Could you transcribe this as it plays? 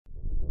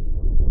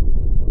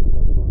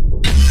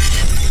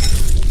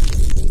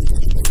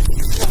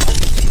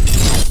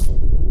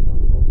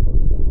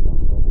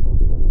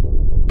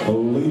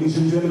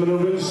gentlemen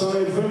of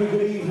ringside, very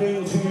good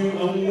evening to you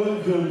and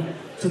welcome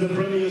to the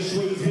Premier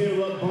Suite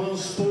here at Bar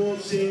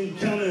Sports in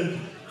Cannock.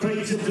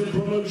 Creative and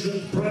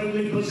Promotions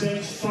proudly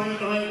presents Fight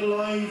Night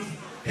Live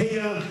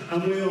here,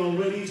 and we are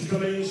ready to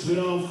commence with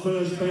our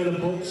first bout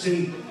of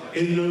boxing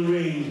in the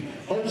ring.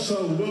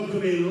 Also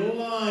welcoming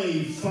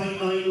live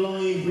Fight Night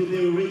Live with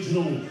the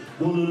original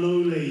one and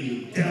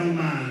only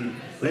Cadman.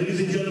 Ladies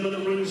and gentlemen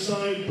at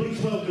ringside,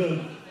 please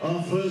welcome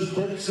our first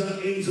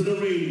boxer into the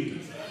ring,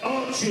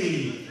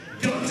 Archir,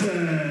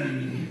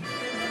 Dutton.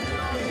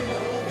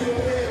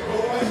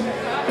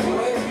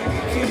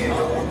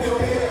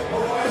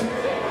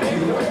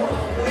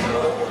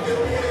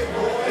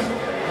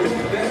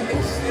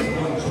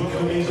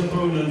 Welcome his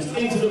opponent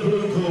into the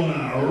blue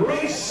corner,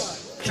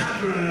 Rhys,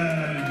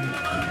 Cadman.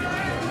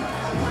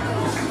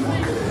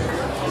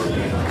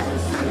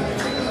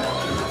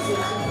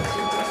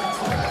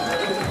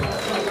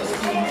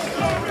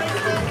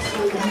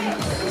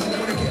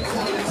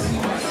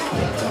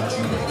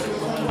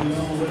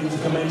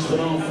 Commence with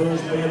our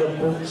first bout of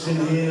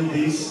boxing here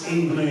this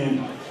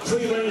evening.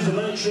 3 rounds of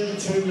action,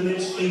 2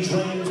 minutes each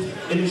round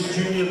in this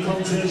junior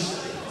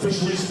contest,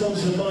 officially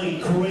sponsored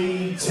by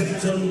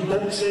Tipton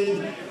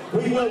Boxing.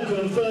 We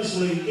welcome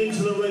firstly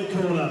into the red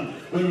corner,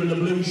 wearing the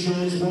blue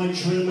shorts, white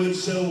trim with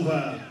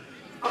silver,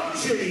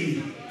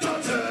 Archir,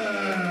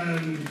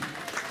 Dutton.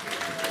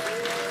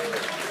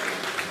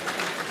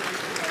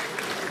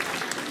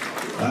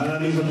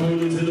 And his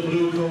opponent in the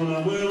blue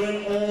corner,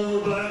 wearing all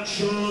black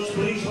shorts,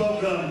 please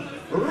welcome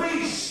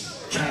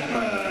Rhys,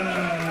 Cadman.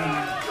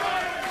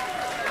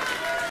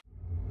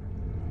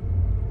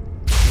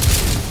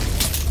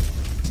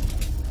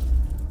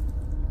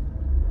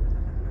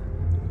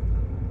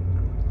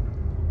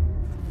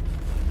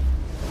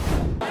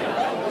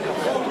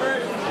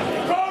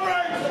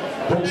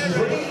 Boxers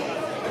ready?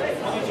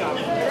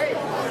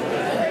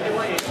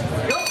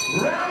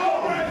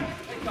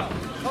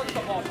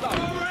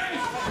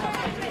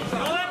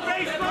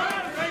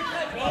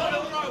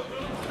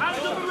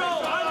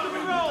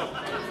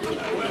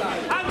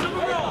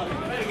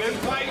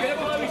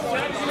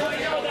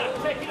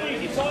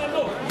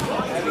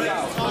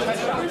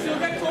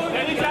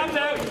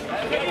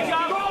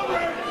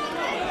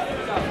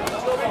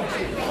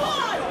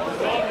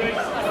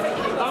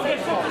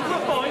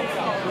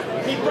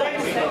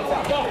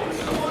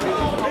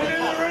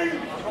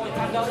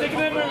 Stick him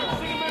in, move,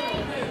 stick him in.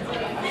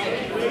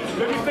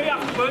 Move your feet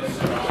afterwards.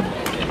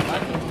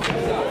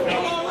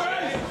 Come on,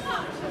 Rhys!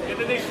 Get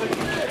the knee slip.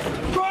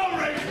 Go on,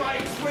 Rhys,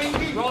 mate, swing.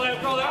 Roll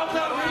out, roll out.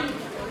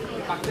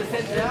 Back to the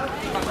centre now.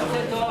 Back to the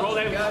centre. Roll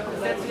out. Go to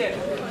the centre again.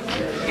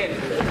 Again.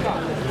 Back.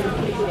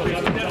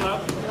 Down now.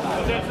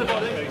 Go down to the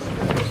body.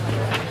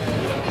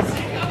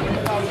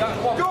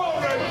 Go on,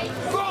 Rhys!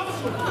 Go on!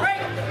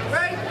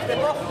 Right!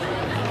 Step off.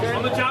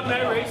 On the jab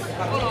now, Rhys.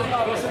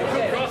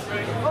 Cross,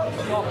 Rhys.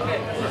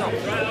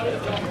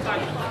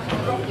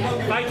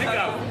 Right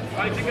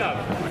to go.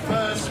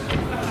 First.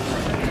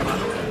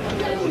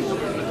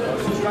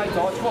 Straight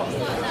dodge, come on.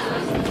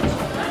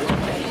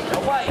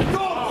 Away.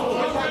 Go!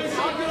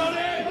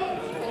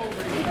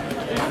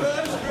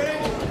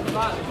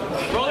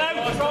 Roll out.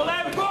 Go on,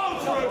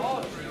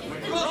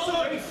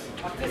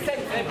 up to the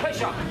centre,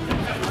 pressure.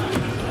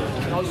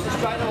 Nose to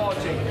straight to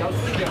Archir. Nose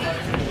to straight.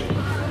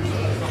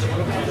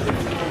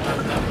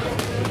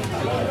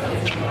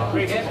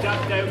 Rhys is down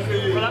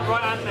for that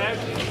right hand now.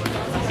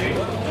 See?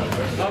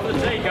 Over the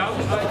tee, go.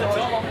 Over the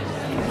top.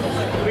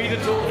 Be the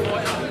tall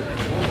fighter.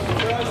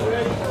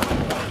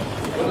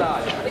 Good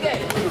lad. And again.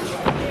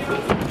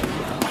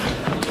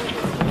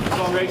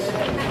 Come on, Rhys.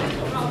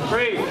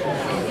 Breathe.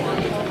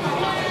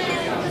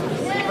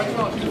 Come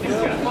on.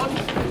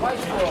 Wait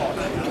for us.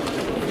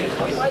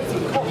 Wait.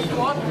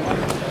 Come on.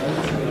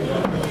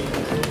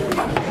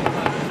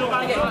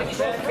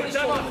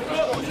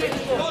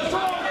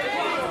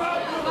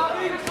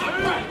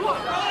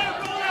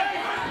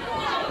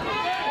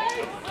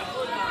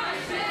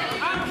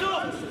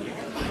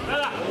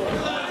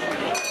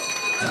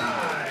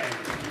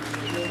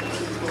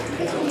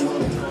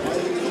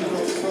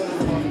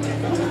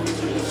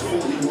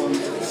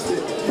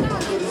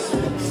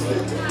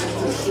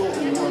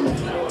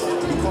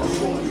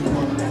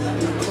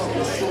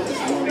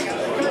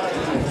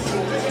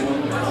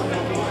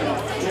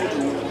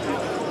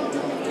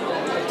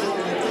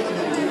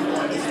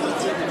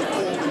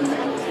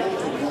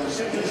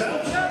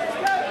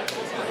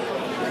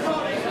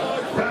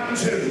 Round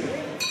 2.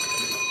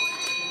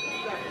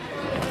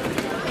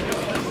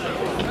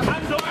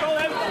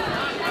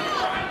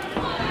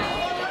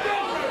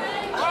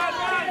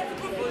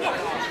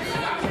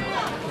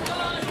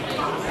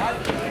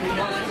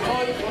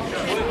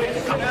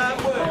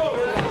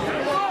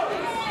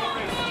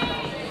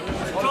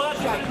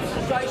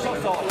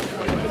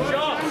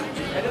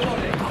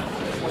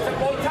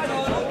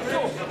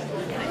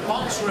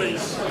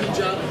 Rhys, good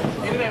job.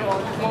 In there,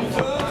 one. Come on,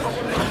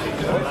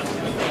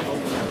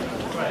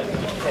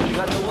 you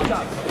got to look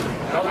up.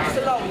 Don't just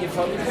allow you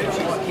from the pitches.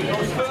 Keep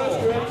those first.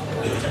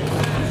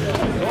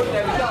 Good,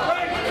 there we go.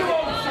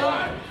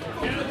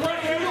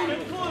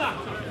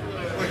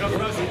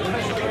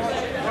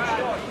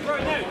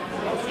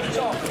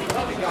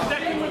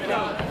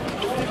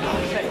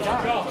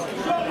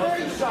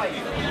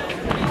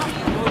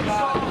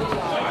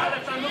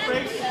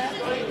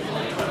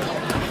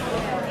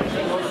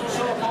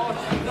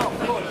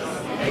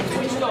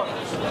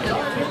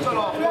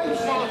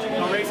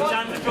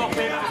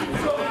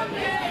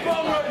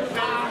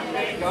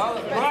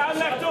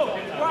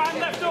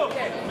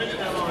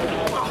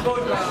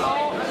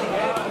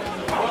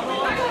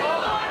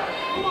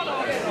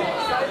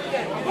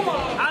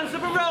 Hands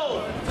up and roll.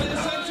 To the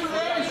centre,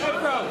 Rhys.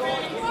 Come on.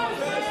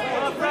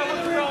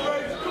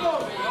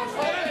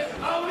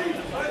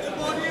 Right the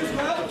body as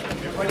well.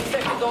 20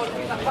 seconds on,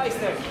 keep that pace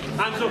there.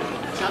 Hands up.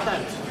 Shut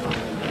out.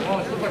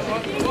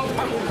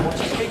 Watch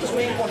his big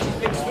swing,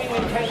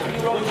 when Ken,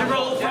 you roll. Once you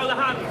roll, throw the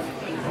hand.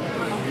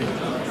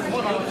 Come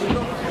on, let's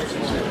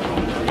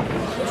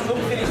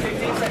finish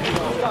 15 seconds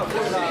on. Go,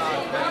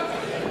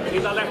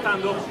 keep that left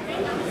hand up.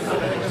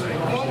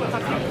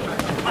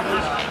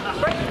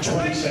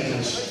 20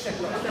 seconds.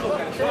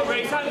 Come on,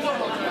 Rhys, hands up.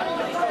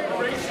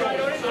 Rhys, straight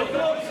on it.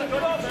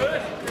 Come on, go.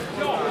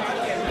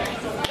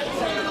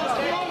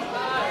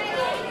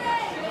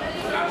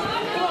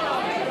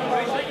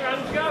 Rhys, take your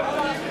hands, go.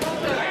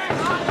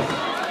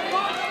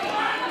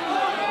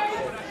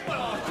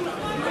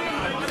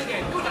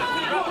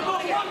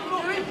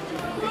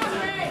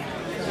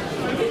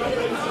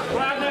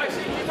 Right next.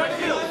 Straight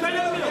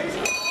middle.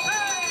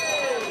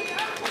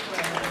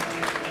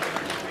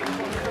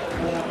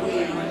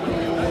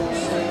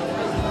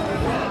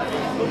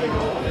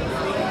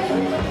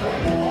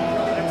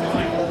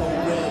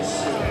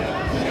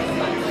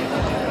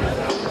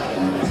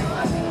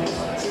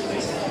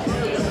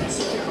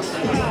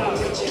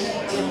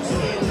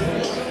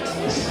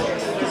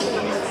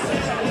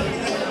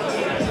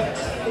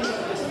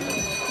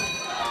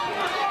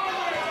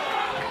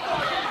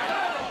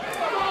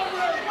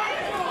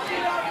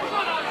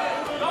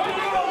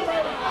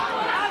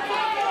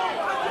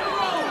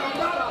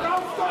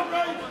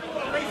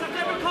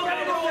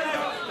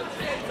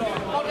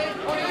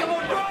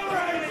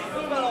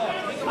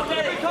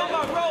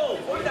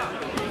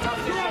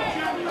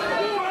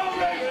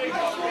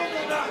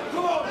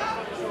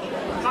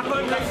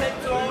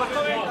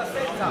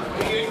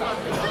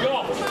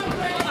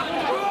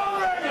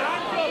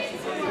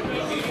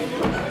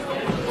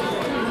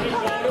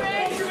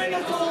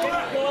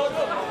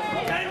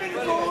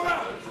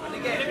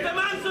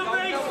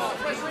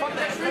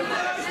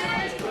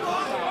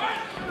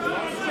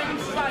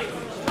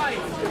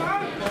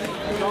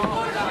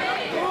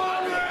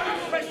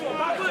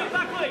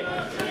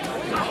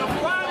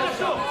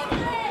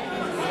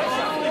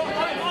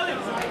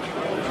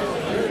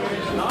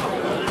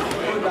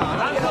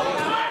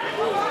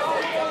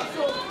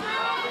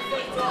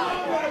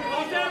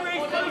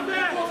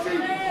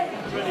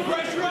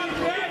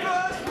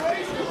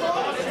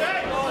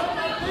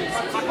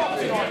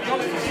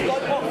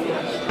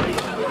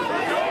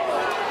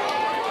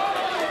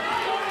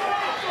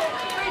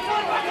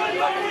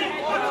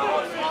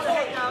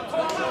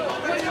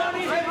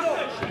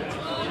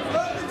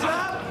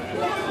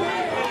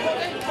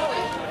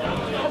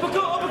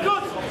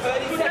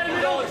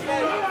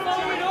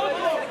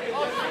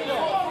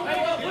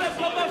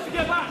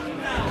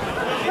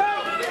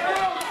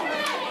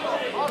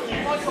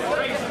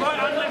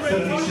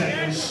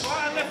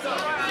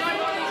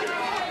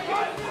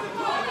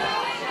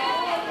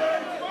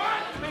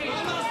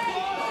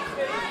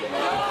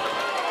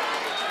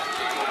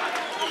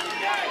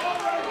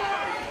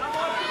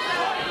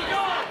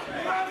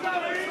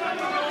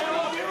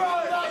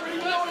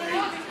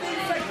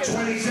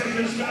 30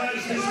 seconds.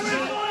 Guys, this is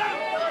it.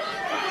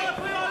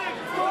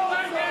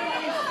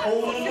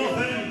 All or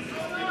nothing.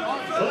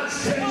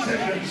 Last 10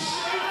 seconds.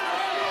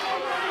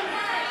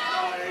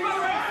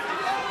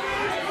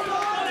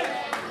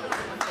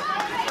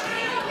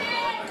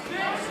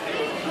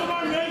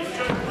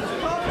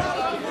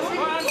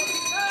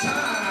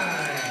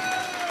 Time.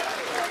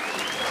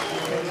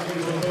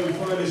 Both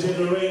fighters in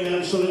the ring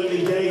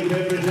absolutely gave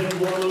everything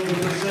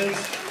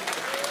 100%.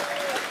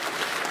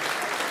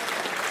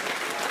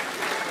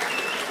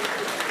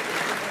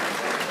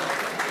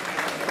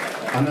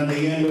 And at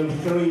the end of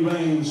 3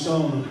 rounds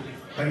on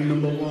round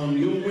number 1,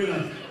 your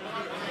winner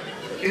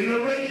in the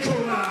red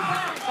corner,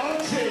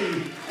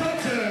 Archir,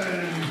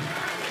 Dutton.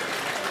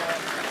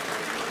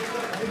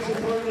 His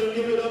opponent,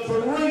 give it up for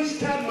Rhys,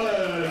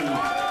 Cadman.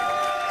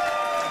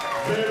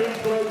 Very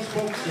close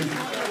boxing.